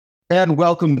And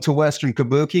welcome to Western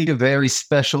Kabuki, a very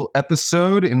special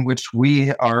episode in which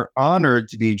we are honored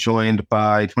to be joined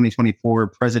by 2024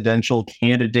 presidential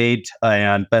candidate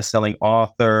and best-selling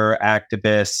author,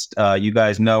 activist. You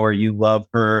guys know her, you love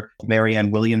her,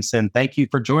 Marianne Williamson. Thank you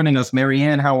for joining us,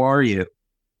 Marianne. How are you?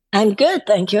 I'm good,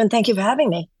 thank you, and thank you for having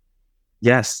me.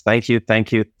 Yes, thank you.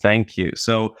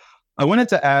 So I wanted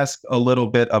to ask a little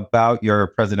bit about your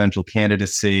presidential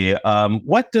candidacy.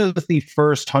 What does the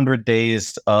first 100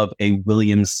 days of a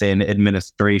Williamson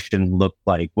administration look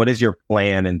like? What is your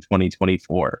plan in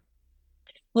 2024?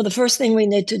 Well, the first thing we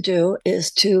need to do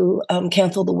is to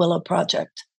cancel the Willow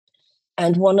Project.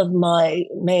 And one of my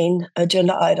main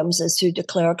agenda items is to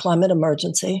declare a climate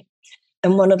emergency.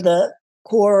 And one of the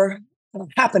core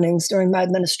happenings during my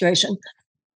administration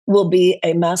will be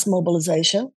a mass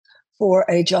mobilization for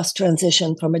a just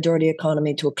transition from a dirty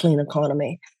economy to a clean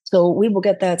economy. So we will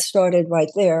get that started right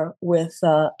there with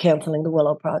canceling the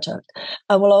Willow Project.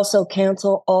 I will also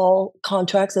cancel all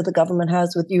contracts that the government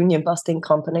has with union busting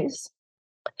companies.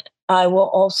 I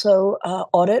will also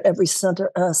audit every cent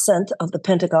of the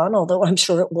Pentagon, although I'm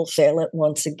sure it will fail it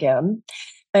once again.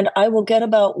 And I will get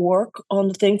about work on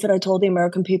the things that I told the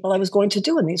American people I was going to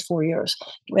do in these 4 years.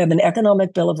 We have an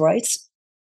economic Bill of Rights.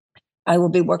 I will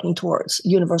be working towards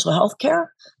universal health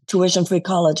care, tuition-free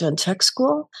college and tech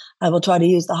school. I will try to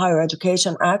use the Higher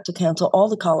Education Act to cancel all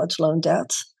the college loan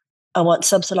debts. I want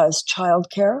subsidized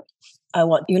childcare. I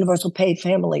want universal paid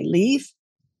family leave.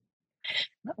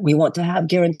 We want to have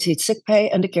guaranteed sick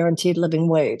pay and a guaranteed living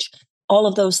wage. All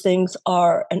of those things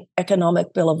are an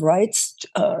economic Bill of Rights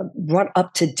brought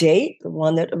up to date, the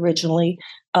one that originally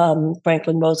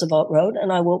Franklin Roosevelt wrote.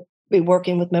 And I will be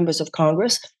working with members of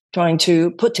Congress trying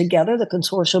to put together the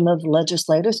consortium of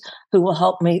legislators who will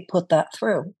help me put that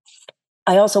through.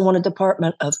 I also want a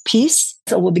Department of Peace,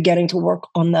 so we'll be getting to work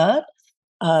on that.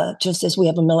 Just as we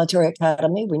have a military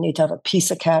academy, we need to have a peace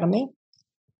academy.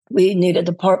 We need a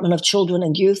Department of Children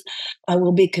and Youth. I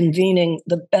will be convening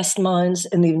the best minds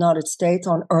in the United States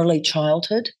on early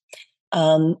childhood.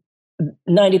 90%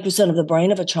 of the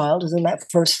brain of a child is in that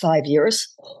first 5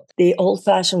 years. The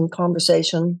old-fashioned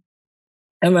conversation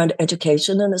around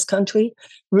education in this country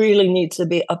really needs to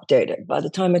be updated. By the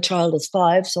time a child is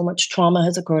 5, so much trauma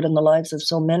has occurred in the lives of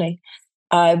so many.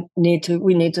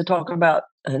 We need to talk about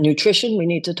nutrition. We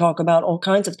need to talk about all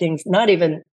kinds of things, not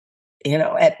even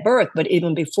at birth, but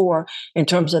even before, in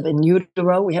terms of in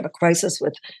utero. We have a crisis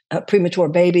with premature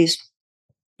babies,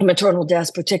 maternal deaths,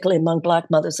 particularly among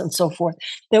Black mothers and so forth.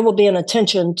 There will be an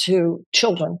attention to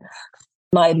children,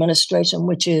 my administration,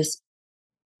 which is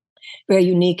very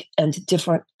unique and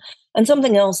different. And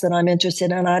something else that I'm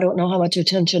interested in, I don't know how much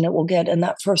attention it will get in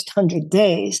that first 100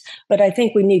 days, but I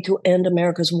think we need to end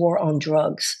America's war on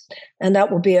drugs. And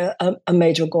that will be a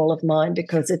major goal of mine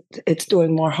because it's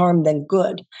doing more harm than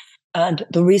good. And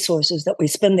the resources that we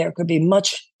spend there could be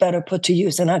much better put to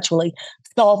use in actually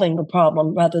solving the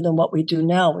problem rather than what we do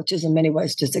now, which is in many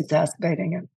ways just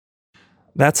exacerbating it.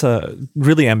 That's a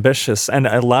really ambitious and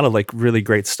a lot of really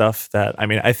great stuff that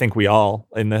I think we all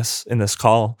in this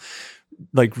call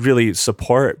really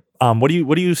support. What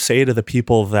do you say to the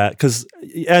people that, because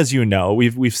as you know,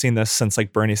 we've seen this since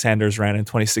Bernie Sanders ran in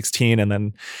 2016 and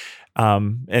then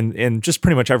and just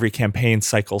pretty much every campaign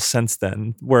cycle since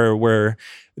then, where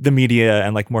the media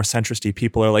and more centrist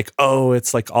people are oh,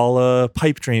 it's all a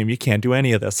pipe dream. You can't do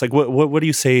any of this. What do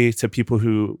you say to people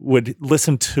who would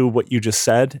listen to what you just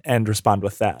said and respond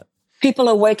with that? People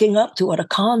are waking up to what a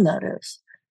con that is.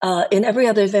 In every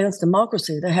other advanced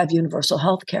democracy, they have universal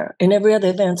health care. In every other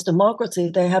advanced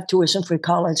democracy, they have tuition-free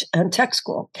college and tech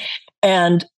school.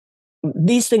 And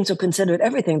these things are considered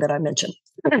everything that I mentioned.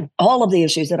 All of the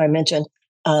issues that I mentioned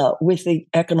with the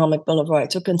Economic Bill of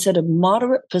Rights are considered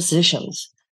moderate positions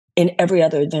in every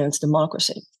other advanced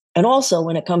democracy. And also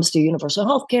when it comes to universal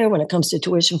health care, when it comes to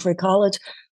tuition-free college,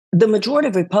 the majority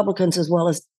of Republicans as well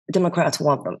as Democrats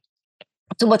want them.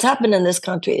 So what's happened in this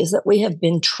country is that we have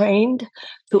been trained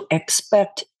to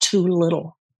expect too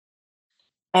little.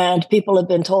 And people have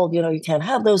been told, you can't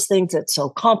have those things. It's so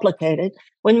complicated.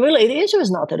 When really the issue is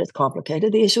not that it's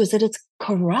complicated. The issue is that it's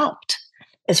corrupt.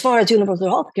 As far as universal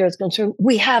health care is concerned,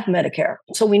 we have Medicare.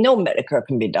 So we know Medicare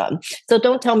can be done. So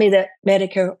don't tell me that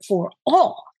Medicare for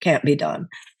all can't be done.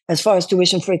 As far as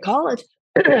tuition-free college,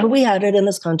 we had it in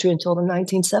this country until the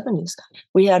 1970s.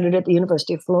 We had it at the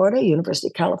University of Florida, University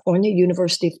of California,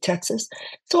 University of Texas.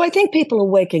 So I think people are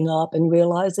waking up and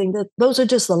realizing that those are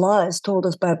just the lies told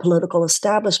us by a political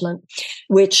establishment,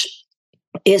 which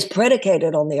is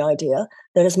predicated on the idea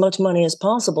that as much money as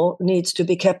possible needs to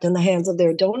be kept in the hands of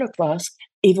their donor class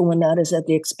even when that is at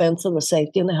the expense of the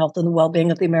safety and the health and the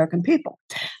well-being of the American people.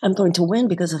 I'm going to win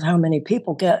because of how many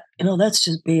people get, that's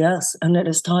just BS. And it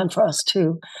is time for us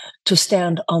to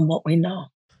stand on what we know.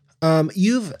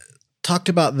 You've talked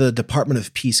about the Department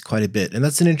of Peace quite a bit, and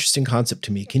that's an interesting concept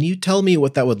to me. Can you tell me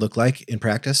what that would look like in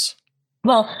practice?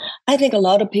 Well, I think a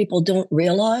lot of people don't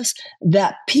realize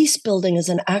that peace building is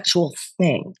an actual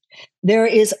thing. There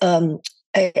is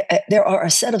there are a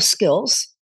set of skills,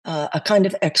 a kind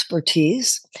of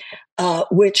expertise,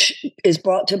 which is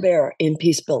brought to bear in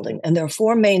peace building. And there are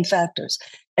four main factors.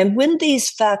 And when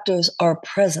these factors are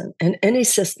present in any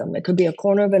system, it could be a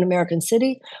corner of an American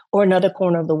city or another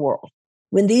corner of the world.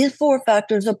 When these four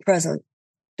factors are present,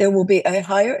 there will be a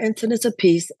higher incidence of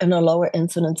peace and a lower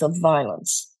incidence of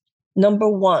violence. Number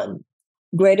one,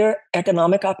 greater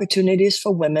economic opportunities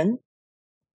for women.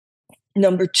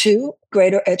 Number two,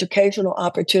 greater educational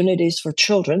opportunities for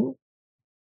children.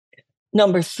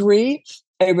 Number three,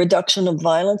 a reduction of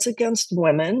violence against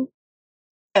women.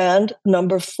 And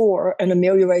number four, an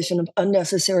amelioration of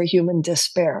unnecessary human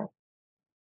despair.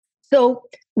 So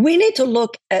we need to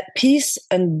look at peace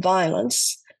and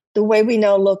violence the way we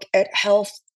now look at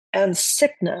health and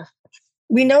sickness.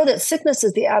 We know that sickness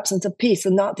is the absence of peace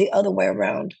and not the other way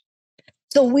around.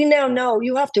 So we now know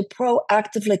you have to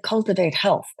proactively cultivate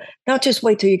health, not just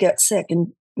wait till you get sick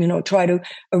and try to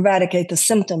eradicate the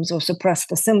symptoms or suppress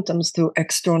the symptoms through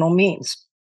external means.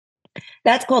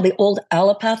 That's called the old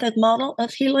allopathic model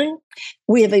of healing.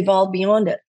 We have evolved beyond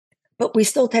it, but we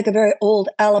still take a very old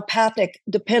allopathic,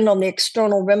 depend on the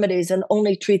external remedies and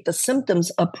only treat the symptoms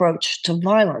approach to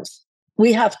violence.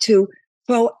 We have to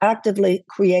proactively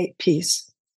create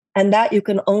peace. And that you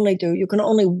can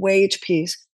only wage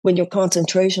peace when your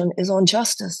concentration is on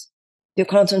justice. Your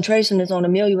concentration is on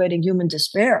ameliorating human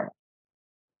despair,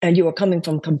 and you are coming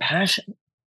from compassion.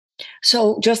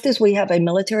 So just as we have a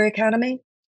military academy,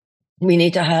 we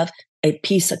need to have a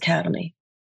peace academy.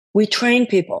 We train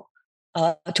people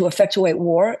to effectuate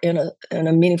war in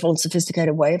a meaningful and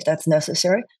sophisticated way, if that's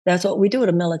necessary. That's what we do at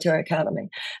a military academy.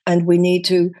 And we need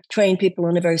to train people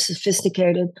in a very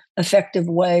sophisticated, effective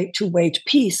way to wage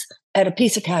peace at a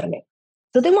peace academy.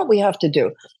 So then what we have to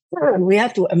do, we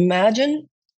have to imagine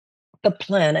the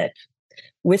planet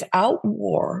without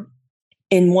war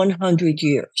in 100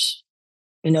 years.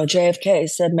 JFK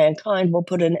said mankind will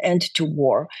put an end to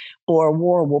war, or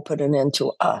war will put an end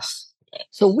to us.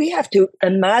 So we have to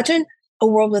imagine a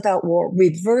world without war,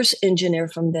 reverse engineer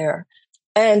from there.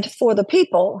 And for the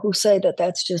people who say that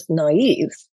that's just naive,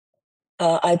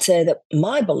 I'd say that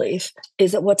my belief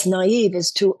is that what's naive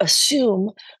is to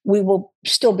assume we will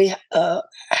still be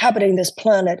inhabiting this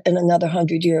planet in another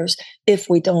 100 years if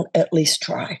we don't at least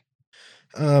try.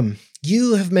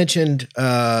 You have mentioned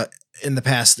in the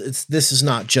past, this is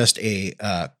not just a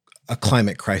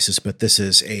climate crisis, but this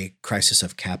is a crisis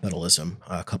of capitalism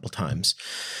a couple times.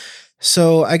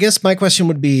 So I guess my question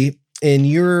would be, in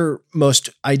your most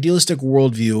idealistic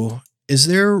worldview, is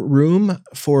there room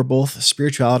for both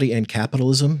spirituality and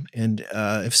capitalism? And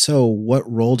if so, what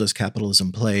role does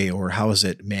capitalism play, or how is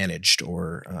it managed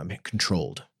or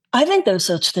controlled? I think there's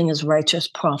such thing as righteous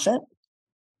profit.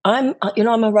 I'm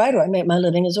a writer. I make my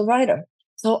living as a writer.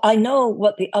 So I know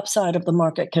what the upside of the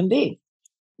market can be.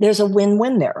 There's a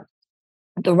win-win there.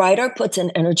 The writer puts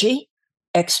in energy,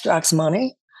 extracts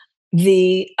money.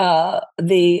 The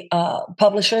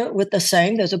publisher with the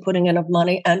same, there's a putting in of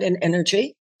money and in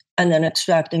energy, and then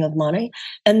extracting of money.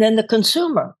 And then the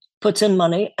consumer puts in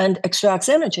money and extracts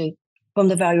energy from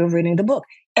the value of reading the book.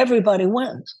 Everybody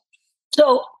wins.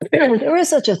 So there is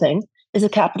such a thing as a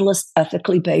capitalist,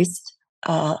 ethically based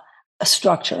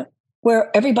structure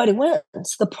where everybody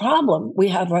wins. The problem we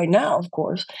have right now, of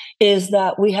course, is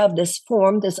that we have this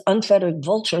unfettered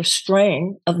vulture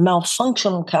strain of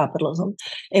malfunctional capitalism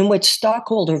in which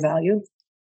stockholder value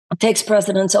takes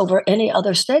precedence over any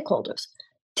other stakeholders,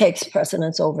 takes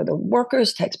precedence over the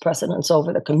workers, takes precedence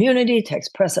over the community, takes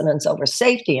precedence over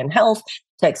safety and health,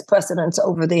 takes precedence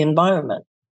over the environment.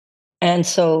 And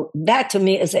so that to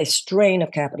me is a strain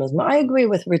of capitalism. I agree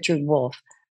with Richard Wolff,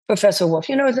 Professor Wolff.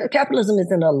 Capitalism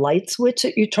isn't a light switch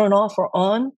that you turn off or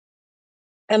on.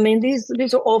 I mean,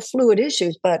 these are all fluid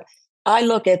issues, but I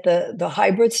look at the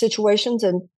hybrid situations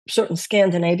in certain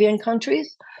Scandinavian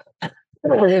countries.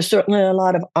 There's certainly a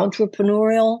lot of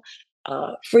entrepreneurial,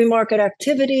 free market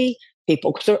activity.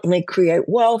 People certainly create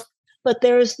wealth, but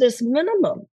there's this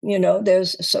minimum.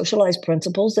 There's socialized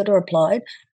principles that are applied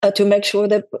to make sure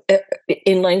that,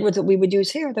 in language that we would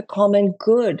use here, the common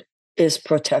good is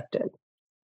protected.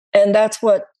 And that's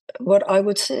what I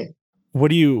would see.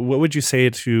 What would you say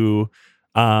to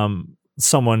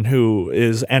someone who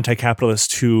is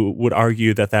anti-capitalist who would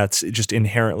argue that that's just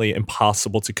inherently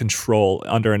impossible to control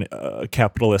under a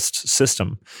capitalist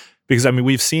system. Because, I mean,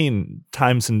 we've seen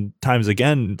times and times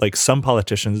again, like some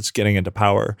politicians getting into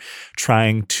power,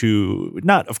 trying to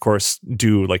not, of course,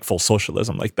 do like full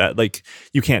socialism like that. Like,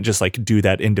 you can't just like do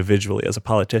that individually as a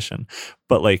politician.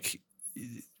 But like,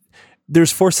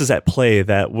 there's forces at play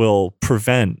that will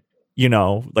prevent,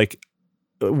 like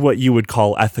what you would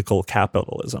call ethical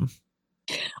capitalism.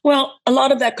 Well, a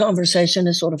lot of that conversation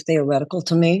is sort of theoretical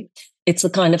to me. It's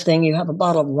the kind of thing, you have a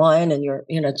bottle of wine and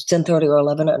it's 10:30 or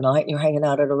 11 at night and you're hanging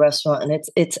out at a restaurant, and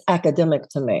it's academic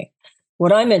to me.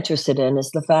 What I'm interested in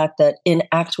is the fact that in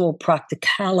actual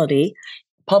practicality,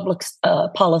 public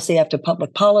policy after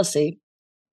public policy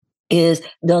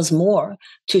does more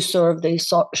to serve the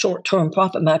short-term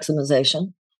profit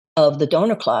maximization of the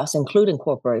donor class, including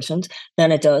corporations,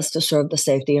 than it does to serve the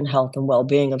safety and health and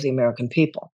well-being of the American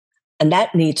people. And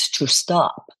that needs to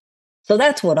stop. So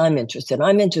that's what I'm interested in.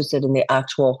 I'm interested in the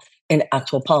actual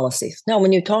policies. Now,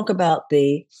 when you talk about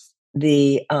the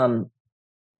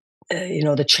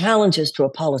challenges to a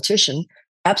politician,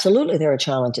 absolutely there are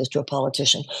challenges to a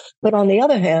politician. But on the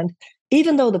other hand,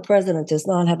 even though the president does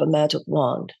not have a magic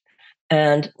wand,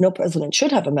 and no president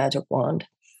should have a magic wand,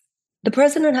 the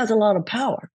president has a lot of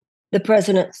power. The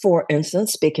president, for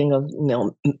instance, speaking of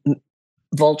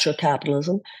vulture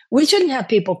capitalism, we shouldn't have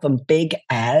people from big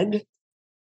ag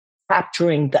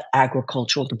capturing the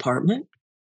agricultural department.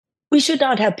 We should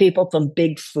not have people from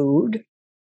big food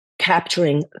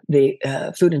capturing the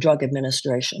Food and Drug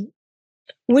Administration.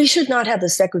 We should not have the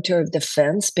Secretary of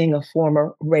Defense being a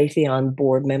former Raytheon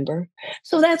board member.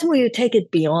 So that's where you take it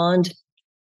beyond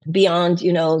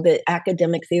the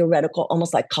academic, theoretical,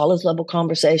 almost like college level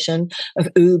conversation of,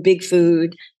 big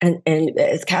food and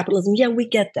it's capitalism. Yeah, we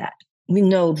get that. We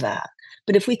know that.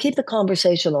 But if we keep the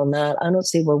conversation on that, I don't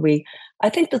see I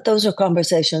think that those are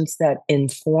conversations that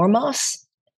inform us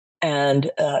and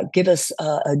give us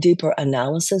a deeper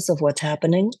analysis of what's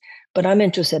happening. But I'm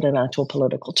interested in actual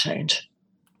political change.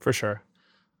 For sure.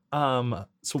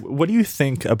 So what do you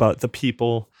think about the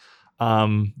people?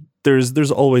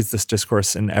 There's always this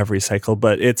discourse in every cycle,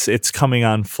 but it's coming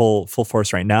on full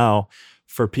force right now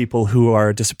for people who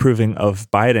are disapproving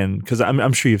of Biden, because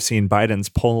I'm sure you've seen Biden's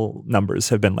poll numbers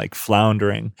have been like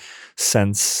floundering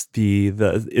since the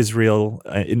Israel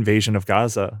invasion of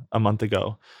Gaza a month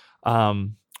ago.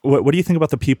 What do you think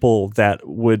about the people that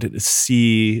would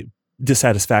see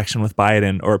dissatisfaction with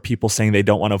Biden, or people saying they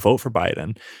don't want to vote for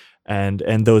Biden?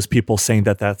 And those people saying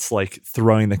that that's like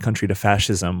throwing the country to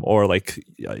fascism, or like,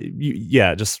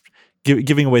 just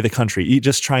giving away the country,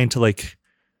 just trying to like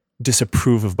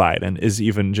disapprove of Biden is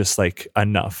even just like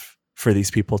enough for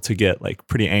these people to get like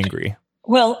pretty angry.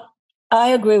 Well, I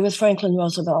agree with Franklin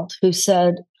Roosevelt, who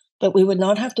said that we would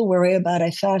not have to worry about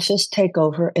a fascist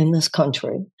takeover in this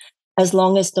country as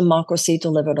long as democracy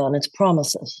delivered on its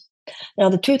promises. Now,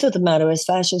 the truth of the matter is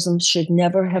fascism should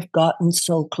never have gotten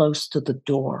so close to the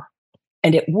door.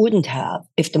 And it wouldn't have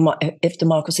if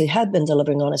democracy had been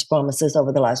delivering on its promises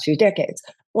over the last few decades.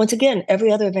 Once again,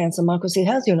 every other advanced democracy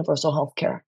has universal health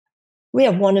care. We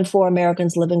have 1 in 4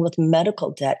 Americans living with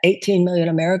medical debt, 18 million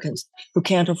Americans who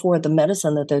can't afford the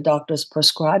medicine that their doctors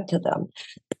prescribe to them,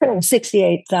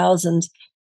 68,000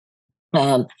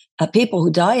 people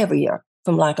who die every year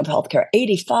from lack of health care,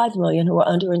 85 million who are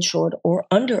underinsured or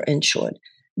underinsured.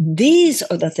 These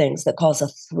are the things that cause a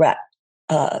threat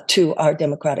to our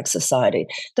democratic society.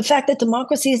 The fact that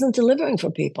democracy isn't delivering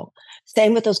for people.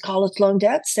 Same with those college loan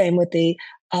debts, same with the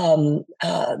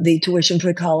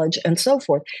tuition-free college and so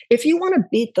forth. If you want to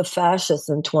beat the fascists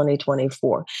in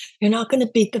 2024, you're not going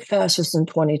to beat the fascists in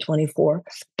 2024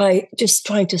 by just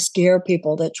trying to scare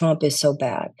people that Trump is so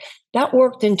bad. That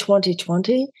worked in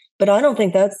 2020, but I don't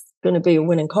think that's going to be a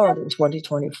winning card in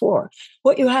 2024.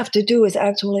 What you have to do is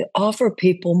actually offer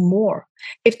people more.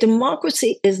 If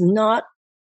democracy is not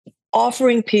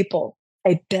offering people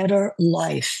a better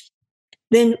life,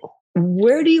 then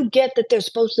where do you get that they're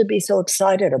supposed to be so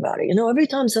excited about it? Every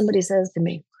time somebody says to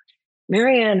me,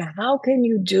 Marianne, how can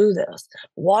you do this?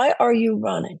 Why are you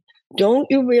running? Don't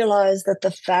you realize that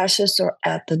the fascists are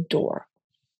at the door?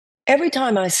 Every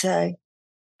time I say,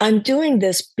 I'm doing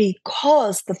this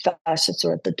because the fascists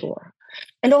are at the door.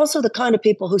 And also the kind of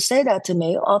people who say that to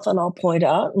me, often I'll point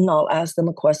out and I'll ask them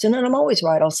a question, and I'm always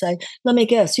right. I'll say, let me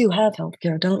guess, you have health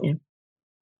care, don't you?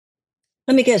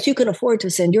 Let me guess, you can afford to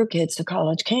send your kids to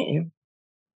college, can't you?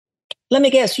 Let me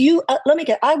guess,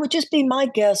 I would just be my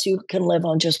guess you can live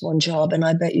on just one job, and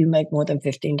I bet you make more than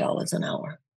 $15 an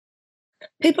hour.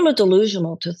 People are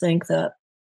delusional to think that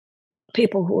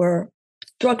people who are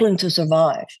struggling to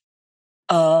survive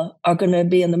are going to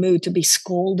be in the mood to be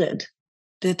scolded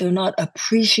that they're not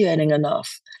appreciating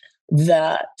enough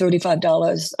that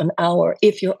 $35 an hour,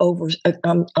 if you're over,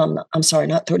 I'm sorry,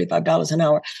 not $35 an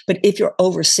hour, but if you're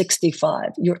over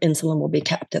 65, your insulin will be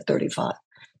capped at 35.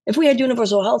 If we had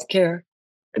universal health care,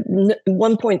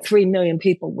 1.3 million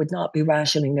people would not be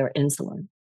rationing their insulin.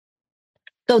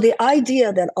 So the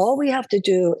idea that all we have to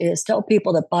do is tell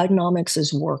people that Bidenomics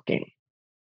is working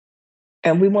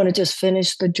and we want to just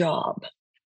finish the job.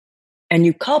 And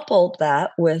you couple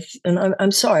that with, and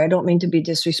I'm sorry, I don't mean to be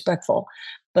disrespectful,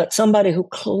 but somebody who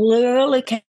clearly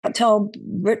can't tell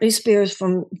Britney Spears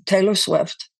from Taylor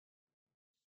Swift,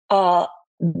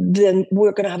 then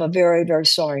we're going to have a very, very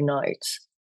sorry night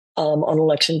on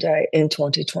Election Day in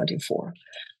 2024.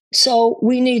 So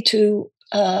we need to,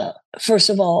 first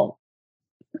of all,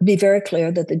 be very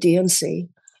clear that the DNC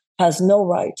has no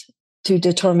right to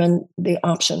determine the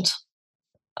options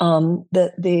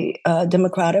that the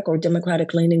Democratic or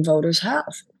Democratic-leaning voters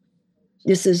have.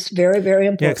 This is very, very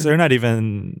important. Yeah, because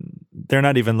they're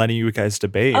not even letting you guys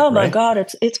debate. Oh my right? God,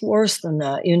 it's worse than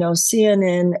that. You know,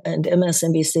 CNN and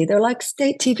MSNBC, they're like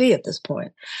state TV at this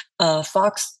point.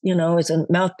 Fox, is a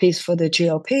mouthpiece for the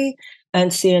GOP,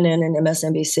 and CNN and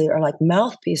MSNBC are like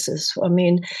mouthpieces. I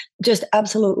mean, just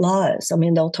absolute lies. I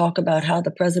mean, they'll talk about how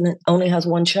the president only has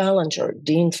one challenger,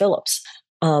 Dean Phillips.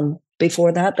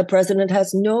 Before that, the president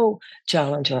has no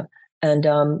challenger. And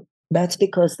that's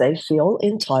because they feel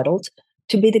entitled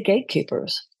to be the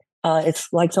gatekeepers.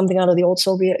 It's like something out of the old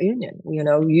Soviet Union.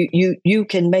 You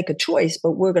can make a choice,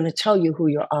 but we're going to tell you who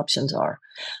your options are.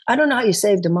 I don't know how you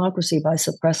save democracy by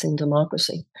suppressing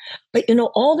democracy. But,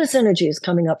 all this energy is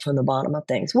coming up from the bottom of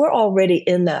things. We're already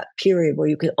in that period where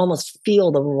you can almost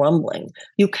feel the rumbling.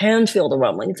 You can feel the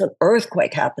rumbling. It's an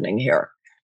earthquake happening here.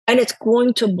 And it's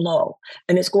going to blow.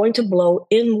 And it's going to blow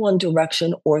in one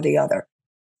direction or the other.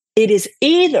 It is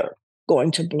either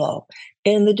going to blow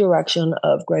in the direction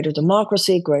of greater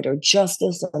democracy, greater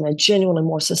justice, and a genuinely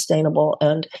more sustainable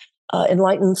and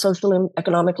enlightened, socially and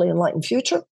economically enlightened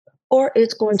future, or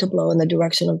it's going to blow in the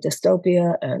direction of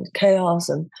dystopia and chaos.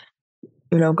 And,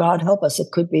 God help us, it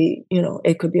could be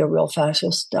a real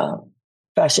fascist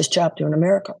chapter in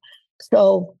America.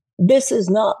 So this is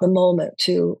not the moment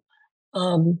to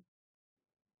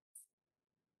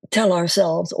tell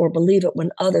ourselves or believe it when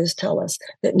others tell us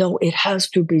that, no, it has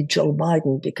to be Joe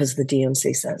Biden because the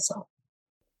DNC says so.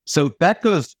 So that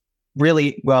goes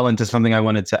really well into something I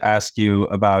wanted to ask you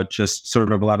about, just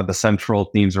sort of a lot of the central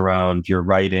themes around your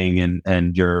writing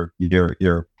and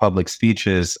your public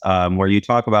speeches, where you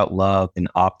talk about love and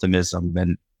optimism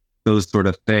and those sort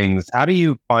of things. How do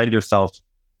you find yourself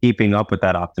keeping up with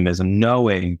that optimism,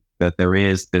 knowing that there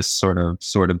is this sort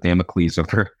of Damocles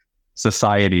over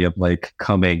society of like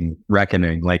coming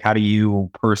reckoning? Like, how do you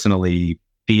personally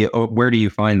feel? Where do you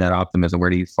find that optimism? Where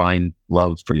do you find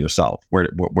love for yourself?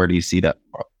 Where do you see that?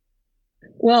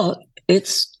 Well,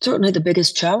 it's certainly the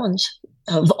biggest challenge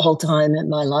of all time in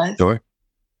my life. Sure.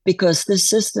 Because this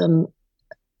system,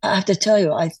 I have to tell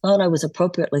you, I thought I was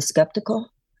appropriately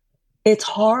skeptical. It's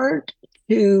hard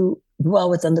to dwell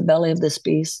within the belly of this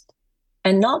beast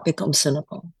and not become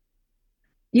cynical.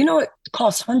 It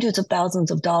costs hundreds of thousands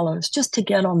of dollars just to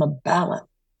get on the ballot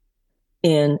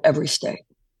in every state.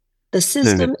 The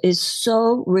system is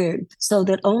so rigged so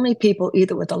that only people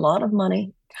either with a lot of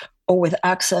money or with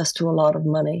access to a lot of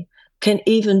money can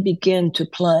even begin to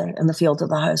play in the field of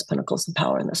the highest pinnacles of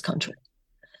power in this country.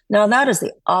 Now, that is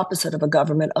the opposite of a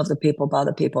government of the people, by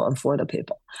the people, and for the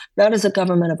people. That is a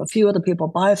government of a few of the people,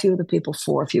 by a few of the people,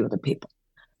 for a few of the people.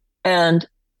 And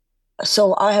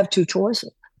so I have two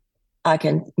choices. I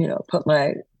can, put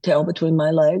my tail between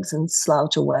my legs and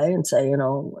slouch away and say,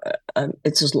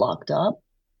 it's just locked up.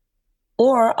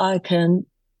 Or I can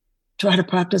try to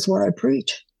practice what I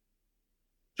preach,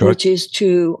 sure, which is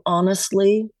to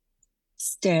honestly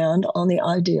stand on the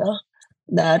idea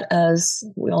that, as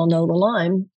we all know the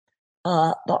line,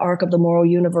 the arc of the moral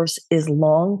universe is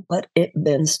long, but it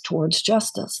bends towards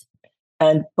justice.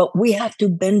 But we have to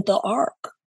bend the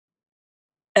arc.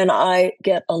 And I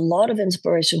get a lot of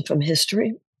inspiration from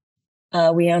history.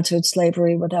 We answered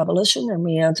slavery with abolition, and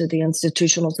we answered the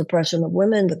institutional suppression of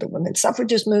women with the women's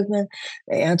suffragist movement.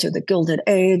 They answered the Gilded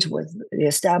Age with the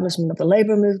establishment of the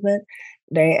labor movement.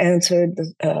 They answered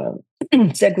the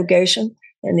segregation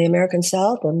in the American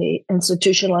South and the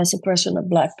institutionalized suppression of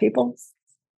Black people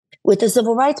with the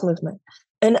civil rights movement.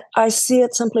 And I see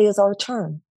it simply as our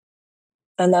turn.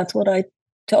 And that's what I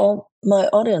tell my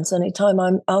audience anytime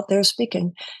I'm out there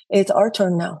speaking. It's our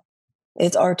turn now.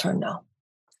 It's our turn now.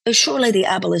 Surely the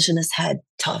abolitionists had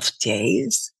tough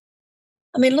days.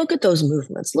 I mean, look at those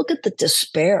movements. Look at the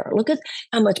despair. Look at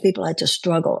how much people had to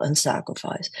struggle and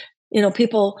sacrifice.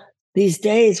 People these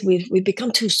days, we've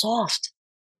become too soft.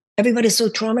 Everybody's so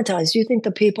traumatized. You think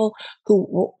the people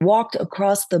who walked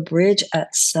across the bridge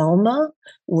at Selma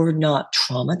were not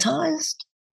traumatized?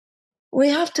 We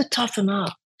have to toughen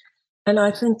up. And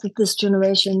I think that this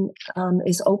generation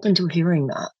is open to hearing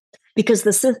that, because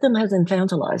the system has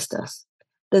infantilized us.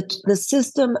 The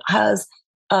system has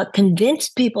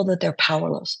convinced people that they're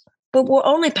powerless. But we're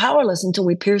only powerless until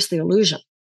we pierce the illusion.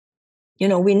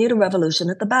 We need a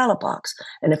revolution at the ballot box.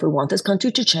 And if we want this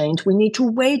country to change, we need to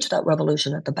wage that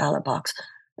revolution at the ballot box.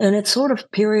 And it's sort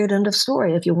of period, end of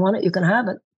story. If you want it, you can have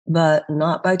it, but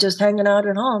not by just hanging out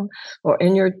at home or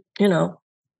in your,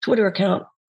 Twitter account.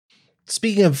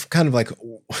 Speaking of kind of like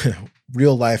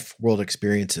real life world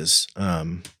experiences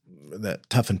that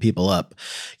toughen people up,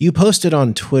 you posted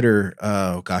on Twitter,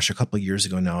 a couple of years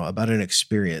ago now, about an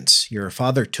experience. Your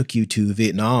father took you to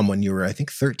Vietnam when you were, I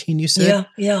think, 13, you said?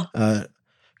 Yeah.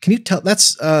 Can you tell,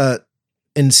 that's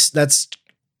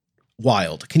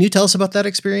wild. Can you tell us about that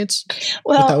experience?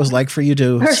 Well, what that was like for you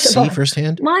to see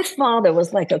firsthand? My father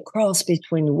was like a cross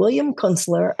between William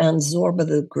Kunstler and Zorba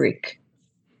the Greek.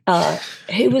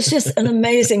 He was just an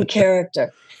amazing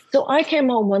character. So I came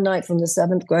home one night from the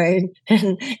 7th grade,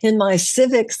 and in my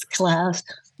civics class,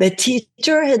 the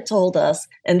teacher had told us,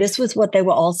 and this was what they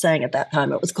were all saying at that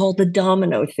time, it was called the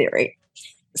domino theory.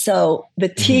 So the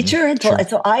teacher had told,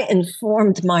 so I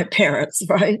informed my parents,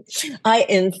 right? I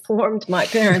informed my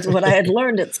parents what I had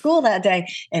learned at school that day.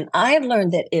 And I had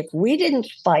learned that if we didn't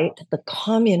fight the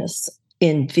communists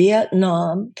in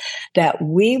Vietnam, that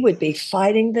we would be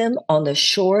fighting them on the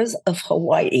shores of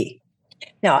Hawaii.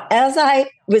 Now, as I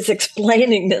was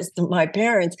explaining this to my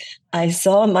parents, I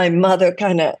saw my mother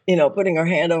kind of, putting her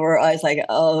hand over her eyes like,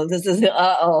 oh, this is,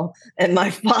 uh-oh. And my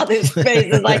father's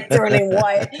face is like turning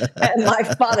white. And my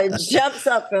father jumps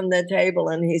up from the table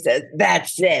and he says,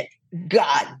 that's it.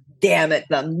 God damn it.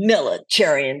 The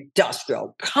military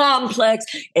industrial complex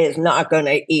is not going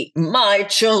to eat my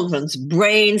children's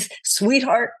brains.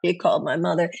 Sweetheart, he called my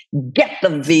mother, get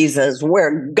the visas.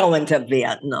 We're going to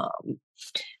Vietnam.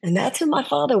 And that's who my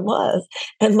father was.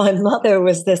 And my mother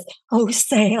was this, oh,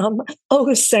 Sam.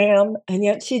 And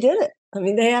yet she did it. I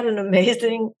mean, they had an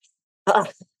amazing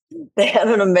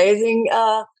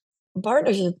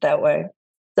partnership that way.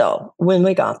 So when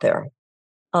we got there,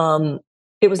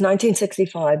 it was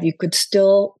 1965.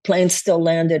 Planes still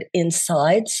landed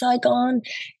inside Saigon.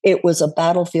 It was a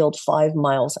battlefield 5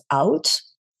 miles out.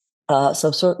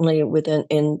 So certainly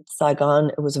in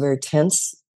Saigon, it was a very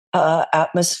tense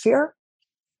atmosphere.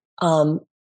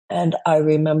 And I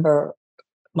remember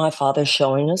my father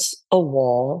showing us a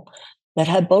wall that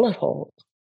had bullet holes.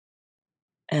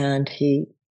 And he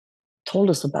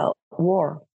told us about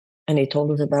war. And he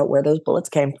told us about where those bullets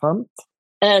came from.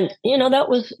 And, that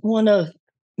was one of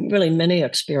really many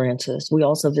experiences. We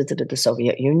also visited the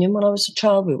Soviet Union when I was a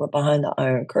child. We were behind the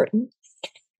Iron Curtain.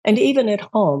 And even at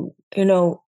home,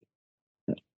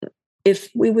 if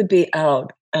we would be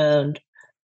out and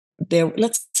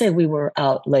let's say we were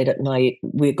out late at night,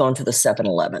 we had gone to the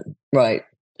 7-Eleven, right,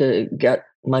 to get,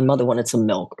 my mother wanted some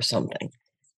milk or something.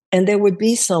 And there would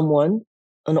be someone,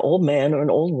 an old man or an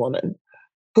old woman,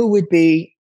 who would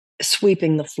be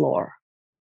sweeping the floor.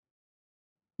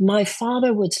 My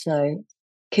father would say,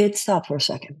 kids, stop for a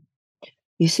second.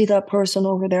 You see that person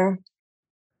over there?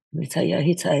 We'd say, yeah.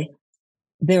 He'd say,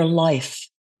 their life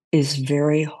is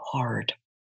very hard.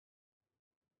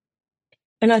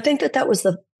 And I think that was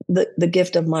the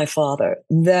gift of my father,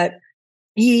 that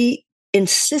he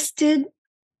insisted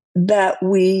that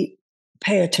we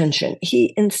pay attention.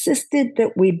 He insisted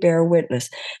that we bear witness.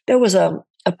 There was a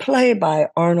play by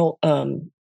Arnold,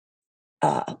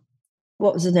 what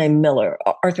was his name?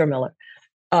 Arthur Miller,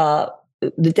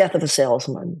 The Death of a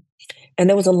Salesman. And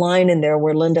there was a line in there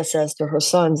where Linda says to her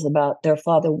sons about their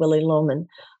father, Willie Loman,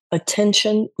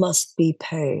 attention must be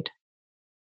paid.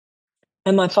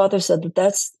 And my father said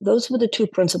those were the two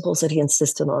principles that he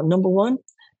insisted on. Number one,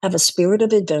 have a spirit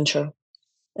of adventure.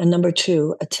 And number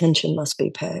two, attention must be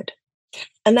paid.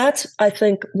 And that's, I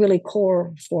think, really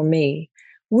core for me.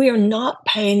 We are not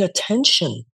paying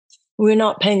attention. We're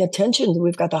not paying attention.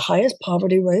 We've got the highest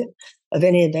poverty rate of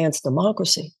any advanced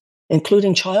democracy,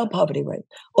 including child poverty rate.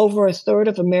 Over a third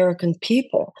of American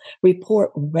people report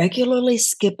regularly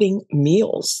skipping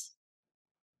meals.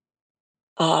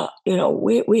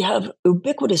 We have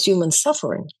ubiquitous human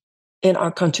suffering in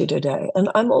our country today. And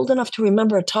I'm old enough to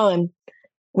remember a time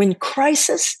when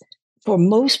crisis for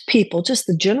most people, just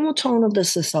the general tone of the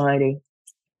society,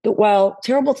 that while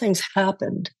terrible things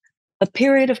happened, a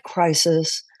period of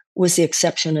crisis was the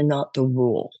exception and not the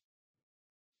rule.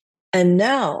 And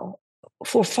now,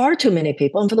 for far too many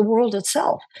people and for the world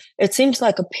itself, it seems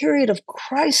like a period of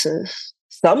crisis,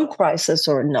 some crisis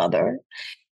or another,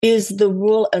 is the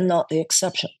rule and not the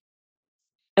exception.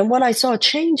 And what I saw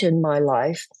change in my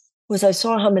life was I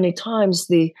saw how many times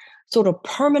the sort of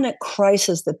permanent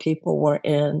crisis that people were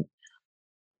in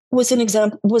was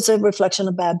a reflection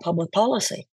of bad public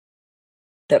policy.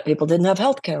 That people didn't have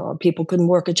health care, or people couldn't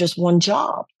work at just one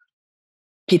job.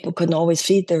 People couldn't always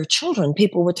feed their children.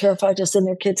 People were terrified to send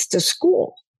their kids to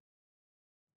school.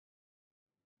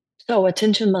 So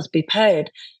attention must be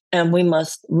paid, and we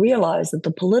must realize that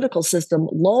the political system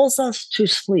lulls us to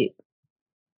sleep.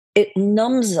 It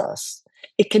numbs us.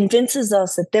 It convinces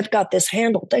us that they've got this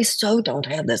handled. They so don't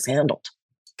have this handled.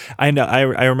 I know.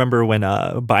 I remember when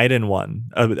Biden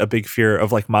won, a big fear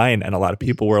of like mine and a lot of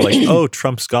people were like, "Oh,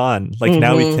 Trump's gone. Like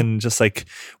now we can just like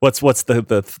what's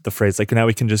the phrase? Like now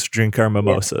we can just drink our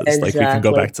mimosas. Yeah, exactly. Like we can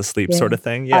go back to sleep, sort of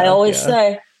thing." Yeah, I always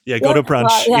say, go to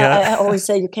brunch. I always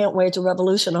say you can't wage a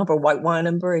revolution over white wine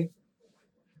and brie.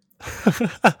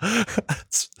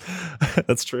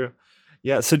 That's true.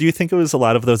 Yeah. So do you think it was a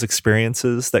lot of those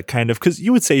experiences that kind of, because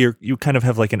you would say you kind of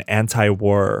have like an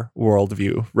anti-war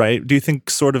worldview, right? Do you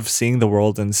think sort of seeing the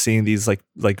world and seeing these like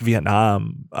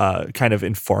Vietnam kind of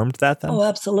informed that then? Oh,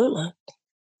 absolutely.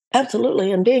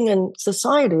 Absolutely. And being in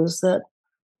societies that,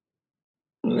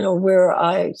 where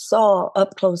I saw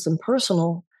up close and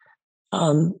personal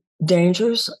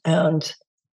dangers and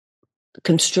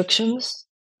constrictions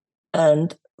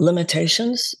and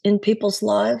limitations in people's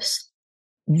lives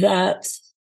that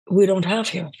we don't have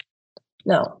here.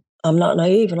 Now, I'm not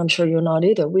naive, and I'm sure you're not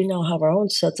either. We now have our own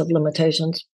sets of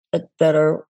limitations that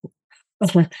are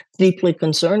deeply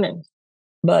concerning.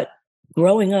 But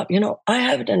growing up, I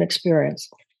had an experience.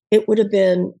 It would have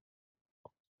been, I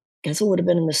guess it would have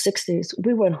been in the 60s.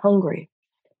 We were in Hungary,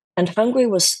 and Hungary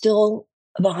was still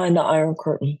behind the Iron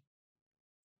Curtain.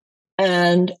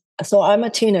 And so I'm a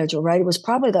teenager, right? It was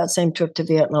probably that same trip to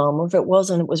Vietnam, or if it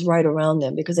wasn't, it was right around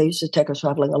then because they used to take us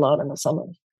traveling a lot in the summer.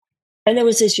 And there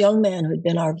was this young man who'd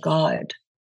been our guide.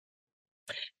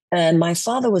 And my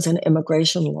father was an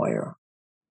immigration lawyer.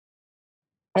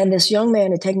 And this young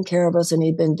man had taken care of us, and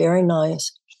he'd been very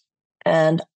nice.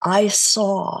 And I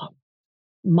saw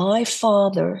my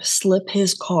father slip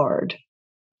his card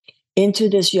into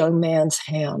this young man's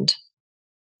hand.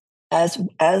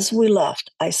 As we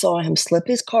left, I saw him slip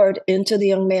his card into the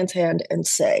young man's hand and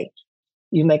say,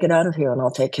 "You make it out of here and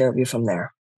I'll take care of you from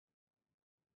there."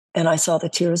 And I saw the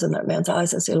tears in that man's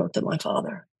eyes as he looked at my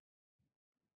father.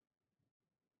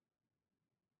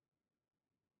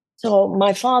 So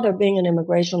my father being an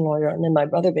immigration lawyer, and then my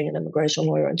brother being an immigration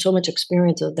lawyer, and so much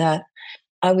experience of that,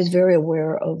 I was very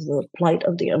aware of the plight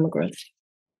of the immigrants.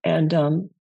 And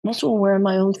also aware of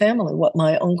my own family, what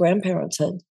my own grandparents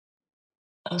had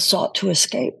sought to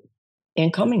escape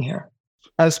in coming here.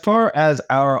 As far as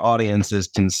our audience is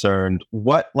concerned,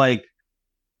 what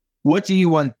do you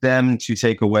want them to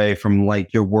take away from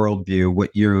like your worldview, what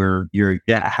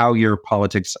how your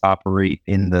politics operate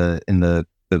in the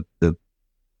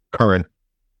current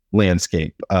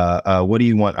landscape? What do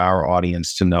you want our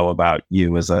audience to know about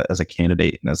you as a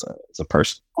candidate and as a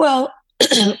person? Well,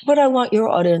 what I want your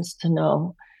audience to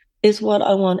know is what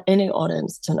I want any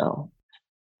audience to know.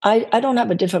 I don't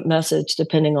have a different message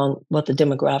depending on what the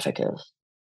demographic is.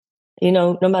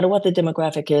 No matter what the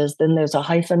demographic is, then there's a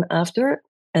hyphen after it,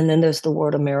 and then there's the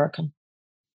word American.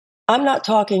 I'm not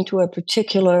talking to a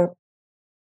particular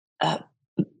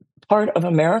part of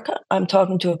America. I'm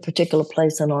talking to a particular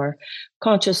place in our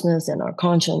consciousness, in our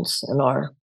conscience, in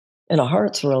our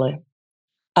hearts, really.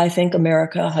 I think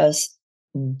America has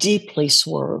deeply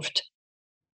swerved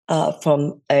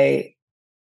from a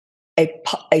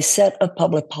set of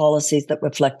public policies that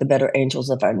reflect the better angels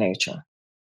of our nature.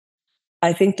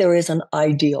 I think there is an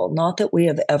ideal, not that we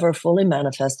have ever fully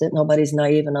manifested. Nobody's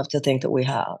naive enough to think that we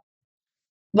have.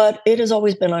 But it has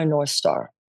always been our North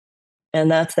Star.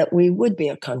 And that's that we would be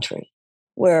a country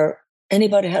where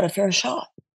anybody had a fair shot.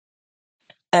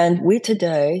 And we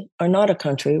today are not a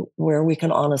country where we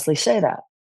can honestly say that.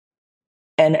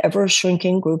 An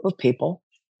ever-shrinking group of people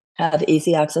have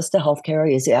easy access to healthcare,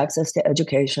 easy access to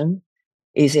education,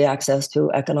 easy access to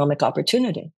economic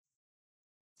opportunity.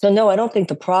 So no, I don't think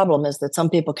the problem is that some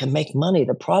people can make money.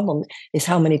 The problem is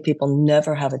how many people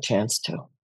never have a chance to.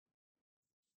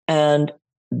 And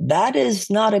that is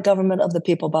not a government of the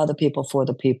people, by the people, for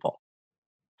the people.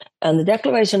 And the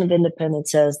Declaration of Independence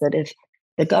says that if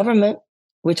the government,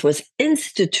 which was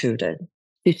instituted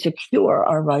to secure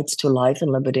our rights to life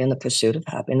and liberty and the pursuit of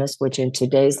happiness, which in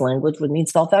today's language would mean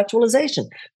self-actualization.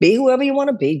 Be whoever you want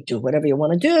to be, do whatever you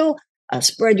want to do,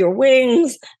 spread your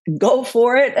wings, go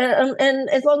for it. And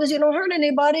as long as you don't hurt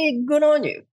anybody, good on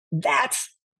you.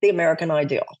 That's the American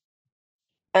ideal.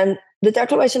 And the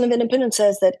Declaration of Independence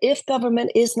says that if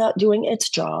government is not doing its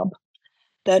job,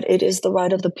 that it is the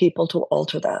right of the people to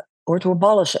alter that or to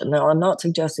abolish it. Now, I'm not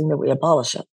suggesting that we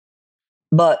abolish it,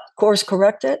 but course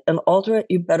correct it and alter it,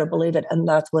 you better believe it. And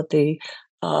that's what the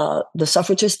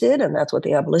suffragists did, and that's what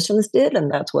the abolitionists did, and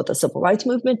that's what the civil rights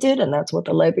movement did, and that's what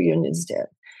the labor unions did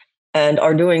and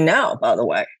are doing now, by the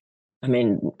way. I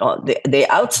mean, the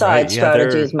outside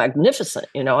strategy is magnificent.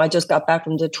 I just got back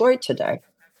from Detroit today.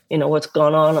 What's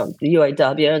going on the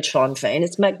UAW and Sean Fain.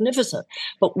 It's magnificent.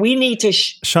 But we need to...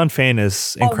 Sean Fain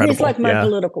is incredible. He's like my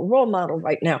political role model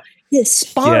right now. His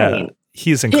spine. Yeah,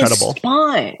 he's incredible. His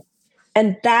spine.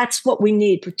 And that's what we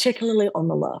need, particularly on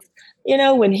the left.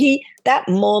 That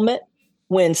moment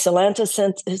when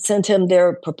Stellantis sent him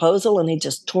their proposal and he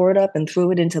just tore it up and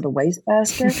threw it into the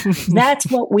wastebasket,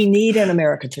 that's what we need in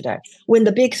America today. When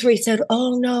the big three said,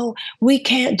 oh, no, we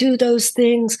can't do those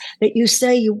things that you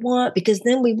say you want because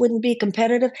then we wouldn't be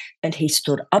competitive. And he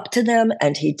stood up to them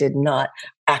and he did not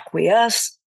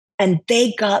acquiesce. And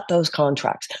they got those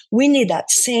contracts. We need that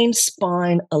same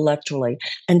spine electorally.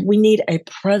 And we need a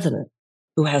president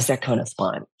who has that kind of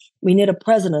spine. We need a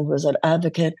president who is an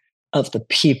advocate of the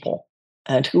people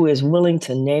and who is willing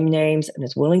to name names and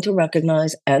is willing to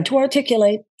recognize and to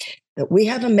articulate that we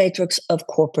have a matrix of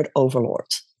corporate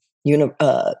overlords.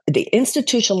 The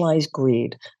institutionalized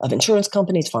greed of insurance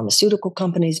companies, pharmaceutical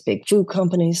companies, big food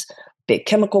companies, big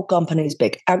chemical companies,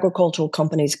 big agricultural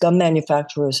companies, gun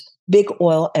manufacturers, big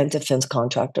oil and defense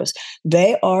contractors.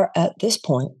 They are at this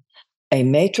point a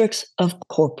matrix of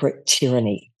corporate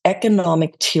tyranny,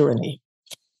 economic tyranny.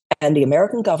 And the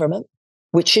American government,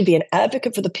 which should be an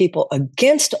advocate for the people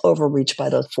against overreach by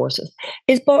those forces,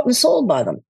 is bought and sold by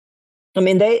them. I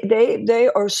mean, they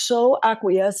are so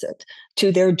acquiescent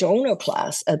to their donor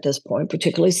class at this point,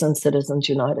 particularly since Citizens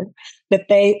United, that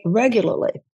they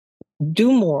regularly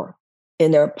do more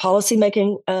in their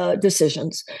policymaking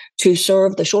decisions to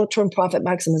serve the short-term profit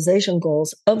maximization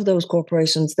goals of those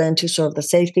corporations than to serve the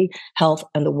safety, health,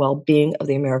 and the well-being of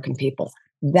the American people.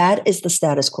 That is the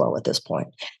status quo at this point,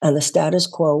 and the status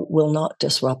quo will not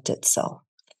disrupt itself.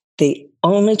 The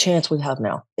only chance we have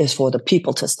now is for the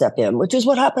people to step in, which is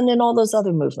what happened in all those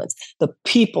other movements. The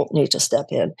people need to step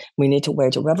in. We need to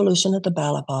wage a revolution at the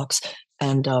ballot box,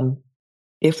 and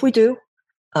if we do,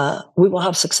 we will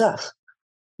have success.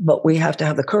 But we have to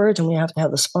have the courage, and we have to have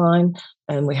the spine,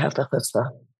 and we have the chutzpah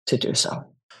to do so.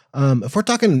 If we're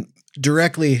talking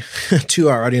directly to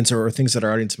our audience or things that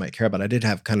our audience might care about, I did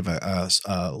have kind of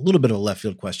a little bit of a left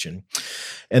field question.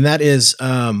 And that is,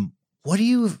 what do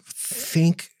you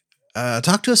think?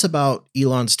 Talk to us about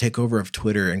Elon's takeover of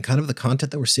Twitter and kind of the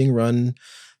content that we're seeing run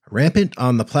rampant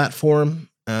on the platform,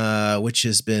 which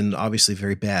has been obviously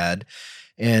very bad.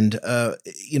 And,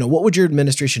 what would your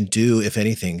administration do, if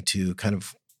anything, to kind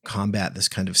of combat this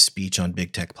kind of speech on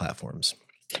big tech platforms?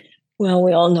 Well,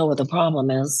 we all know what the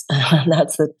problem is.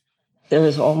 That's that there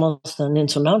is almost an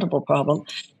insurmountable problem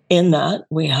in that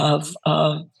we have,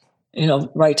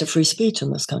 right to free speech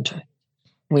in this country.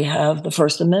 We have the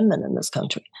First Amendment in this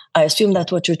country. I assume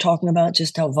that's what you're talking about,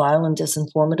 just how vile and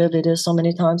disinformative it is so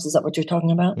many times. Is that what you're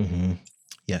talking about? Mm-hmm.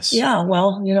 Yes. Yeah.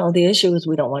 Well, the issue is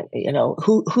we don't want,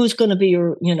 who's going to be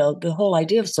your, the whole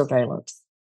idea of surveillance.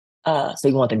 So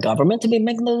you want the government to be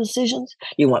making those decisions?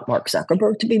 You want Mark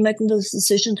Zuckerberg to be making those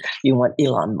decisions? You want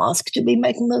Elon Musk to be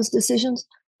making those decisions?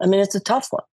 I mean, it's a tough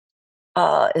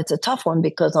one. It's a tough one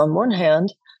because on one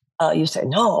hand, you say,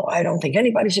 no, I don't think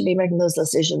anybody should be making those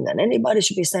decisions and anybody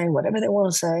should be saying whatever they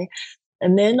want to say.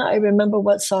 And then I remember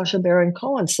what Sacha Baron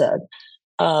Cohen said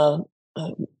a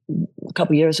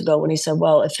couple years ago when he said,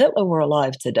 well, if Hitler were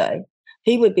alive today,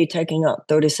 he would be taking up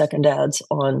 30-second ads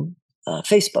on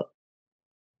Facebook.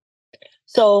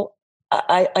 So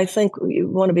I think you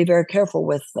want to be very careful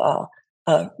with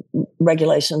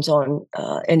regulations on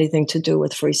anything to do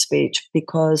with free speech,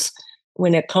 because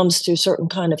when it comes to certain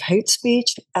kind of hate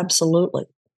speech, absolutely.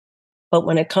 But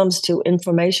when it comes to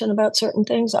information about certain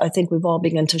things, I think we've all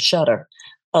begun to shudder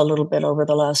a little bit over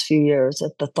the last few years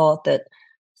at the thought that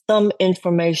some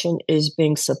information is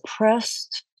being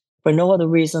suppressed for no other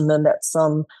reason than that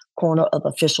some corner of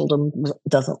officialdom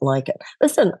doesn't like it.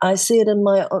 Listen, I see it in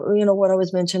my, what I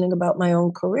was mentioning about my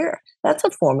own career. That's a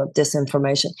form of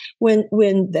disinformation.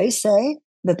 When they say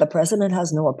that the president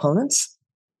has no opponents,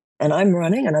 and I'm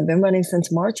running, and I've been running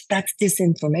since March, that's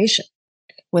disinformation.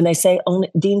 When they say only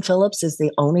Dean Phillips is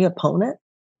the only opponent,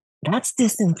 that's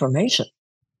disinformation.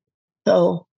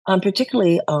 So I'm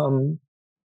particularly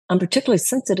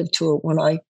sensitive to it when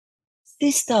I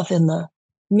see stuff in the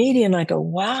media and I go,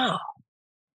 wow.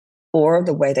 Or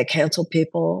the way they cancel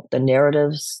people, the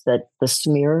narratives, that the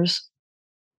smears.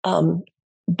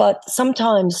 But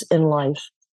sometimes in life,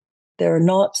 there are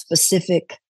not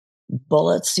specific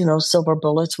bullets, silver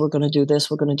bullets. We're going to do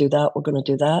this, we're going to do that, we're going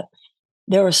to do that.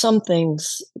 There are some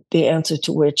things, the answer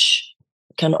to which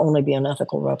can only be an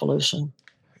ethical revolution.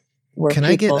 Can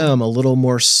I get a little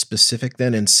more specific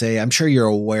then and say, I'm sure you're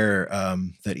aware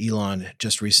that Elon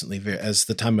just recently, as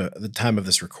the time of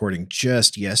this recording,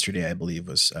 just yesterday, I believe,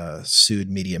 was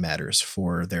sued Media Matters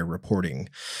for their reporting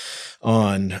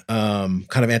on kind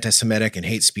of anti-Semitic and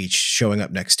hate speech showing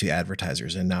up next to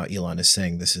advertisers. And now Elon is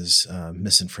saying this is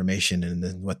misinformation and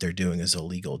then what they're doing is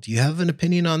illegal. Do you have an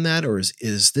opinion on that? Or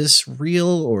is this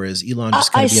real, or is Elon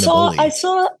just kind of being a bully? I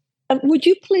saw. Would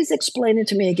you please explain it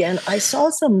to me again? I saw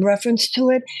some reference to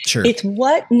it. Sure. It's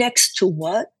what next to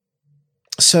what?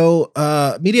 So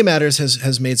Media Matters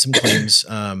has made some claims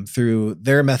through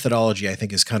their methodology, I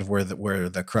think is kind of where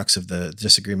the crux of the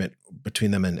disagreement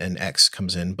between them and X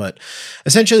comes in. But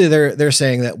essentially they're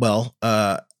saying that, well,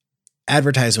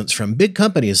 advertisements from big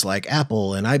companies like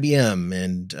Apple and IBM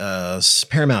and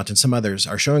Paramount and some others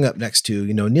are showing up next to,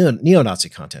 neo-Nazi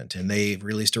content. And they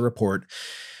released a report.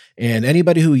 And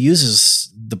anybody who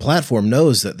uses the platform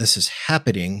knows that this is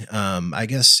happening. I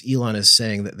guess Elon is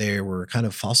saying that they were kind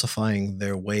of falsifying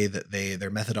their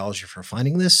methodology for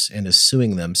finding this, and is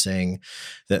suing them, saying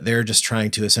that they're just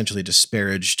trying to essentially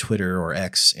disparage Twitter or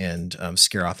X and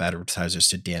scare off advertisers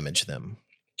to damage them.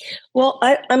 Well,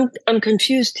 I'm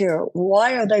confused here.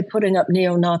 Why are they putting up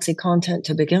neo-Nazi content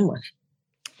to begin with?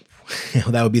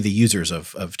 That would be the users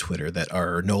of Twitter that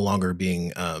are no longer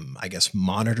being,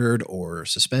 monitored or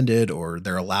suspended, or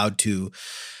they're allowed to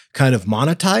kind of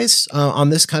monetize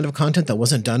on this kind of content that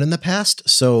wasn't done in the past.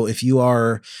 So if you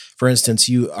are, for instance,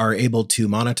 you are able to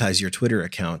monetize your Twitter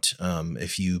account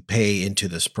if you pay into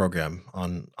this program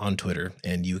on Twitter,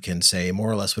 and you can say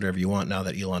more or less whatever you want now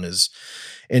that Elon is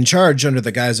in charge under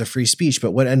the guise of free speech.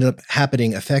 But what ended up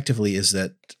happening effectively is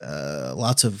that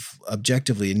lots of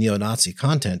objectively neo-Nazi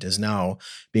content is now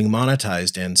being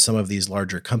monetized, and some of these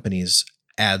larger companies'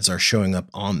 ads are showing up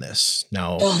on this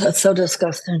now. Oh, that's so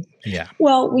disgusting. Yeah.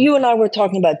 Well, you and I were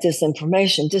talking about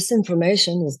disinformation.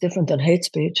 Disinformation is different than hate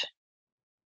speech.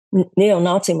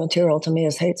 Neo-Nazi material to me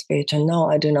is hate speech, and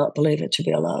no, I do not believe it should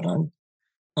be allowed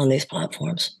on these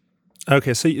platforms.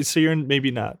 Okay, so you're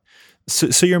maybe not.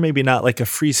 So you're maybe not like a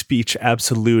free speech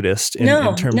absolutist in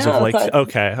terms of like,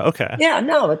 okay. Yeah,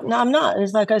 no, I'm not.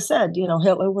 It's like I said,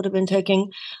 Hitler would have been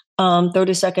taking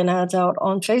 30-second ads out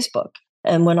on Facebook.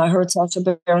 And when I heard Sacha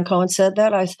Baron Cohen said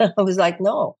that, I was like,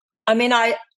 no. I mean,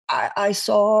 I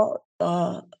saw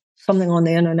something on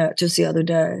the internet just the other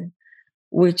day,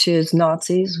 which is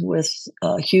Nazis with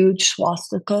huge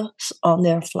swastikas on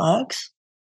their flags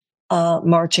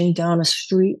marching down a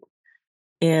street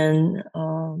in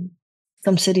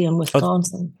some city in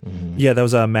Wisconsin. Yeah, that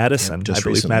was Madison, just I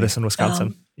believe, recently. Madison,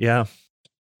 Wisconsin. Yeah.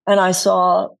 And I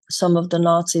saw some of the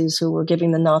Nazis who were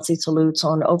giving the Nazi salutes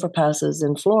on overpasses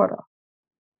in Florida.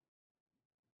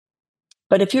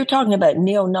 But if you're talking about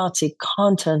neo-Nazi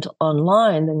content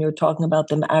online, then you're talking about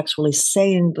them actually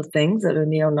saying the things that are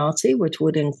neo-Nazi, which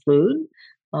would include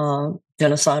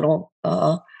genocidal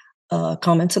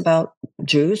comments about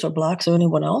Jews or Blacks or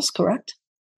anyone else, correct?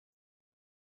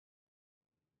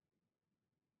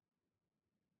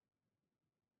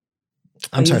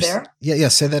 I'm sorry. There? Yeah.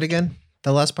 Say that again.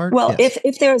 The last part? Well, yes.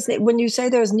 if there's, when you say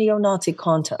there's neo-Nazi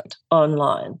content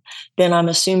online, then I'm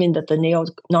assuming that the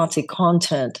neo-Nazi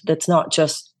content that's not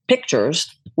just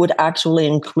pictures would actually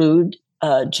include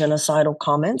genocidal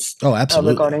comments. Oh,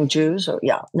 absolutely. Regarding Jews.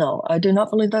 No, I do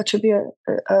not believe that should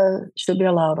be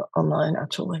allowed online.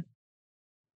 Actually,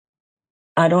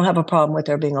 I don't have a problem with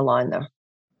there being a line there.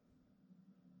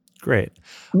 Great.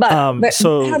 But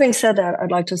so having said that,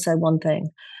 I'd like to say one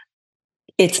thing.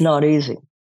 It's not easy.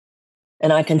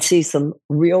 And I can see some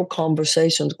real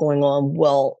conversations going on.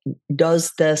 Well,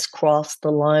 does this cross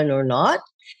the line or not?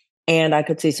 And I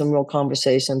could see some real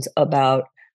conversations about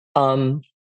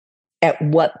at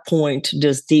what point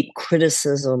does deep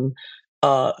criticism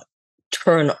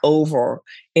turn over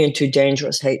into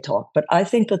dangerous hate talk. But I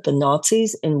think that the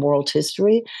Nazis in world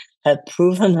history have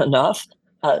proven enough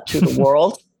to the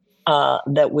world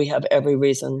that we have every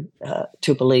reason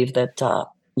to believe that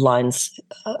lines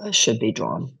should be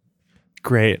drawn.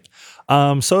 Great.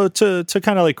 So to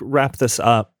kind of like wrap this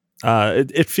up,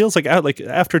 it feels like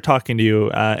after talking to you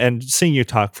and seeing you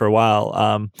talk for a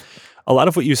while, a lot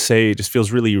of what you say just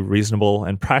feels really reasonable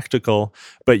and practical,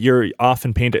 but you're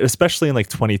often painted, especially in like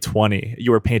 2020,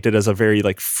 you were painted as a very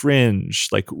like fringe,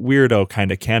 like weirdo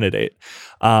kind of candidate.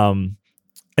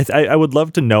 I would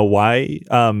love to know why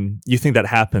you think that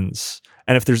happens,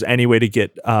 and if there's any way to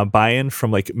get buy-in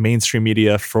from like mainstream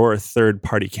media for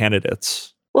third-party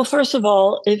candidates. Well, first of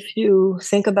all, if you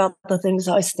think about the things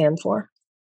I stand for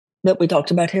that we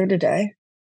talked about here today,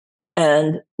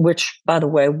 and which, by the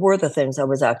way, were the things I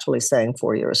was actually saying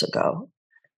 4 years ago,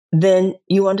 then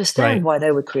you understand why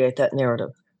they would create that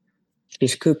narrative.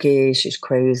 She's kooky, she's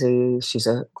crazy, she's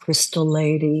a crystal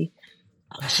lady,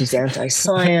 she's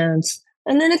anti-science.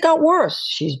 And then it got worse.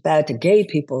 She's bad to gay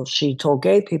people. She told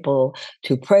gay people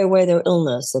to pray away their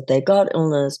illness, that they got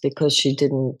illness because she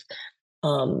didn't,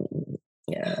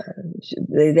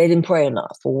 they didn't pray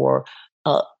enough, or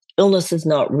illness is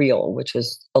not real, which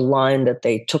is a line that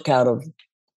they took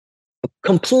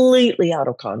completely out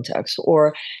of context.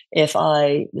 Or if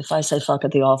I say fuck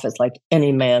at the office, like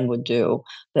any man would do,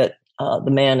 that the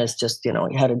man is just, he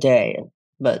had a day,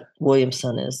 but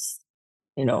Williamson is,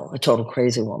 a total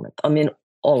crazy woman. I mean,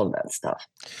 all of that stuff.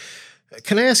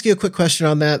 Can I ask you a quick question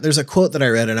on that? There's a quote that I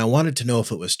read, and I wanted to know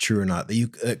if it was true or not. That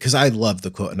you, because I love the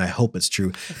quote, and I hope it's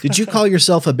true. Did you call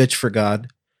yourself a bitch for God?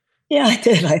 Yeah, I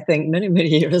did. I think many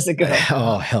years ago.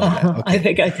 Oh hell yeah! Okay. I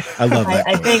think I did. I love that.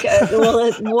 I think.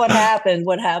 What happened?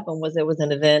 What happened was there was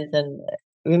an event, and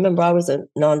remember, I was a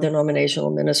non-denominational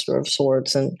minister of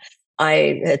sorts, and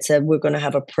I had said we're going to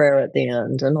have a prayer at the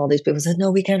end, and all these people said,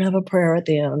 "No, we can't have a prayer at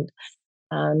the end."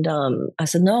 And I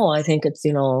said, no, I think it's,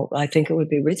 I think it would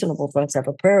be reasonable for us to have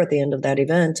a prayer at the end of that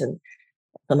event. And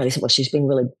somebody said, well, she's being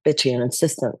really bitchy and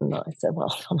insistent. And I said,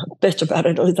 well, I'm a bitch about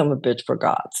it. At least I'm a bitch for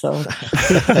God. So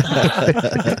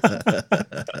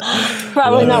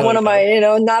probably not one of my,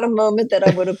 not a moment that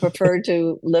I would have preferred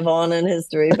to live on in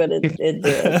history, but it did.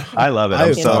 I love it.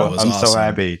 I'm so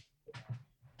happy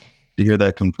to hear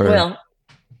that confirmed.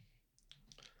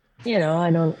 Well,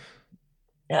 I don't.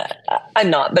 I'm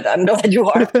not, but I'm glad you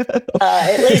are.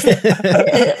 At least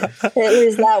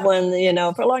that one,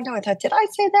 for a long time I thought, did I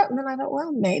say that? And then I thought,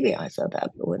 well, maybe I said that,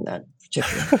 but wasn't that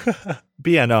particular?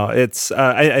 But yeah, no, it's,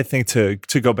 I think to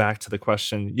go back to the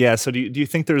question. Yeah. So do you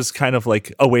think there's kind of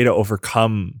like a way to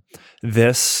overcome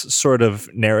this sort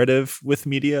of narrative with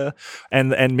media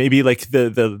and maybe like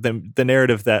the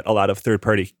narrative that a lot of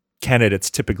third-party candidates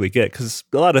typically get, because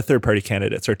a lot of third-party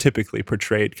candidates are typically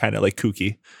portrayed kind of like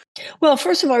kooky? Well,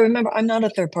 first of all, remember, I'm not a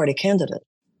third-party candidate.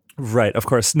 Right, of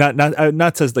course, not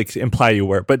to like imply you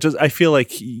were, but just I feel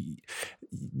like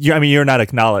you're not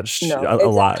acknowledged a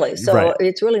lot. So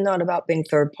it's really not about being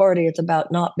third party. It's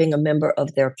about not being a member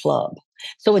of their club.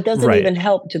 So it doesn't even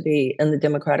help to be in the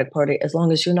Democratic Party as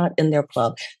long as you're not in their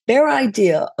club. Their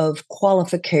idea of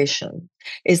qualification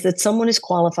is that someone is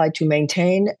qualified to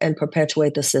maintain and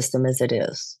perpetuate the system as it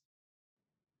is.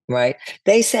 Right?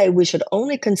 They say we should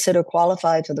only consider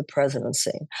qualified for the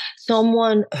presidency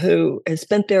someone who has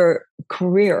spent their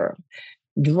career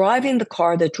driving the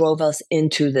car that drove us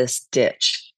into this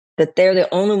ditch, that they're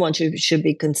the only ones who should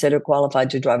be considered qualified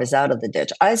to drive us out of the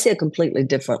ditch. I see it completely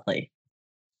differently.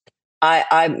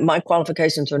 My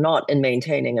qualifications are not in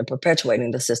maintaining and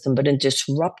perpetuating the system, but in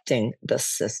disrupting the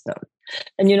system.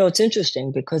 And, it's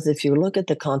interesting because if you look at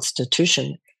the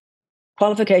Constitution,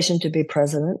 qualification to be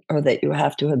president are that you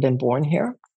have to have been born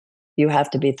here, you have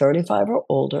to be 35 or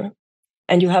older,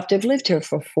 and you have to have lived here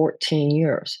for 14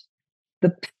 years.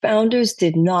 The founders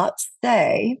did not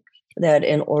say that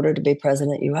in order to be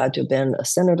president, you had to have been a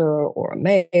senator or a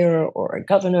mayor or a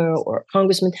governor or a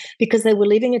congressman, because they were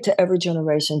leaving it to every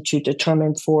generation to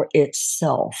determine for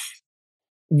itself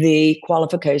the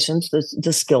qualifications,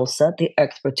 the skill set, the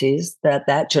expertise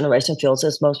that generation feels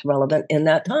is most relevant in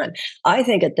that time. I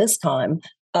think at this time,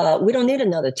 we don't need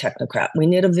another technocrat. We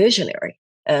need a visionary.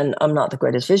 And I'm not the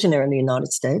greatest visionary in the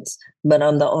United States, but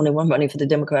I'm the only one running for the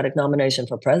Democratic nomination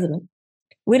for president.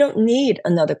 We don't need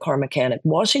another car mechanic.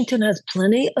 Washington has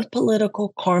plenty of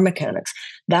political car mechanics.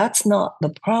 That's not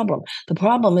the problem. The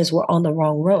problem is we're on the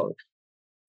wrong road.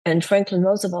 And Franklin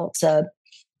Roosevelt said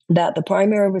that the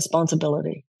primary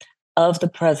responsibility of the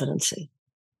presidency,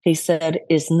 he said,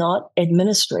 is not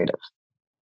administrative.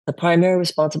 The primary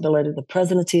responsibility of the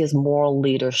presidency is moral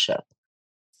leadership.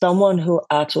 Someone who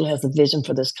actually has a vision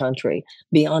for this country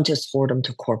beyond just boredom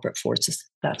to corporate forces.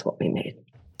 That's what we need.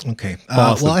 Okay.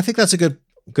 Awesome. Well, I think that's a good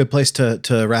place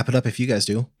to wrap it up if you guys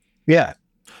do. Yeah.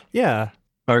 Yeah.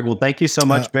 All right. Well, thank you so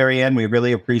much, Marianne. We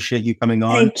really appreciate you coming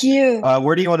on. Thank you.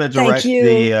 Where do you want to direct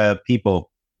the people?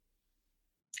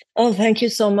 Oh, thank you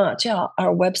so much. Yeah,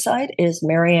 our website is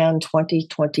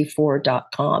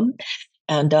Marianne2024.com.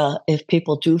 And if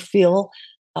people do feel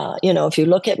If you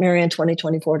look at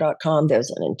Marianne2024.com,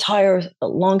 there's an entire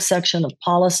long section of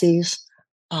policies.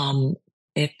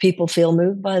 If people feel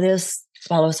moved by this,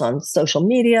 follow us on social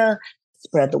media,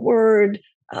 spread the word,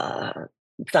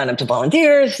 sign up to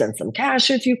volunteer, send some cash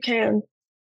if you can.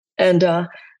 And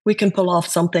we can pull off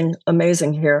something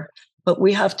amazing here. But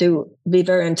we have to be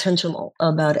very intentional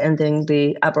about ending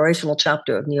the aberrational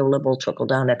chapter of neoliberal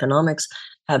trickle-down economics,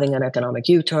 having an economic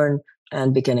U-turn,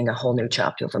 and beginning a whole new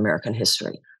chapter of American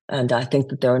history. And I think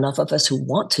that there are enough of us who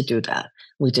want to do that.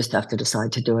 We just have to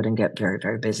decide to do it and get very,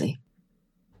 very busy.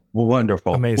 Well,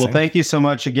 wonderful. Amazing. Well, thank you so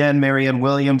much again, Marianne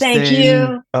Williamson. Thank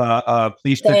you.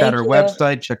 Please check out our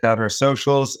website, check out our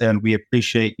socials, and we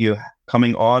appreciate you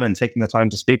coming on and taking the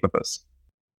time to speak with us.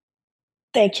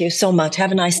 Thank you so much.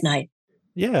 Have a nice night.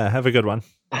 Yeah, have a good one.